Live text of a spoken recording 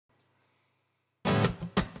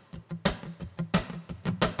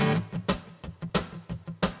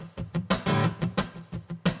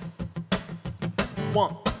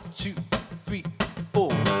1, 2, 3,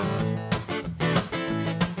 4.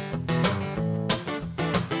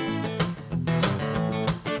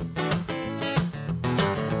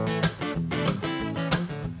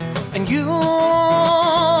 And you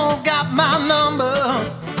got my number,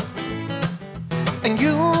 and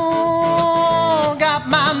you got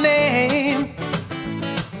my name.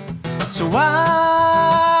 So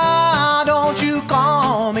why don't you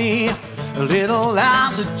call me little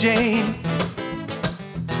Liza Jane?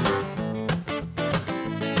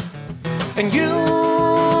 And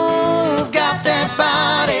you've got that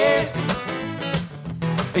body,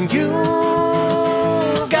 and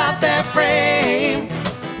you've got that frame.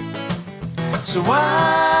 So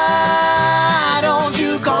why don't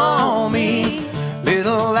you call me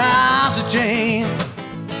little Liza Jane?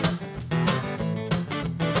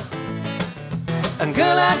 And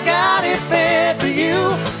girl, I've got it bad for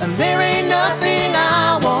you, and there ain't nothing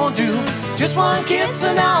I won't do. Just one kiss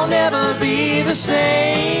and I'll never be the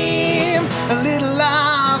same. Little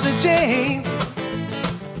Liza Jane,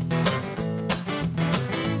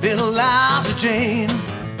 little Liza Jane.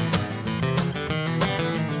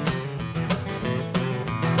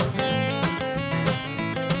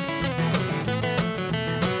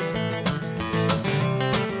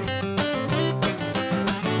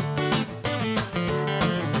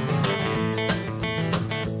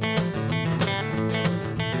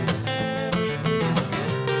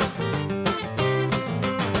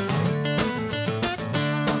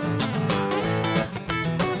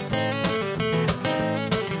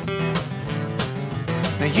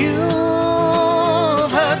 Now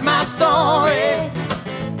you've heard my story,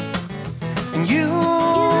 and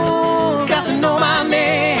you've got to know my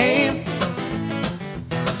name.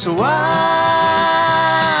 So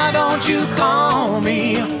why don't you call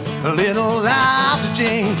me little Liza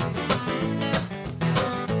Jane?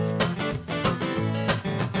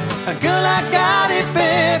 Girl, I got it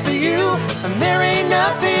bad for you, and there ain't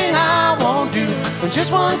nothing I won't do.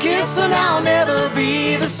 Just one kiss and I'll never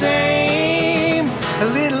be the same.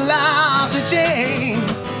 Little Liza Jane,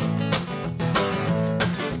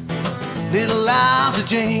 little Liza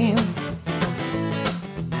Jane,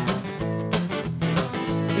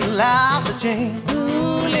 little Liza Jane.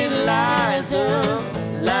 Ooh, little Liza,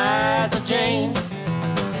 Liza Jane.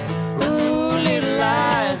 Ooh, little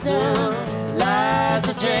Liza,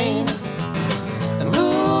 Liza Jane. And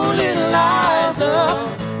ooh, little Liza,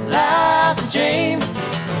 Liza Jane.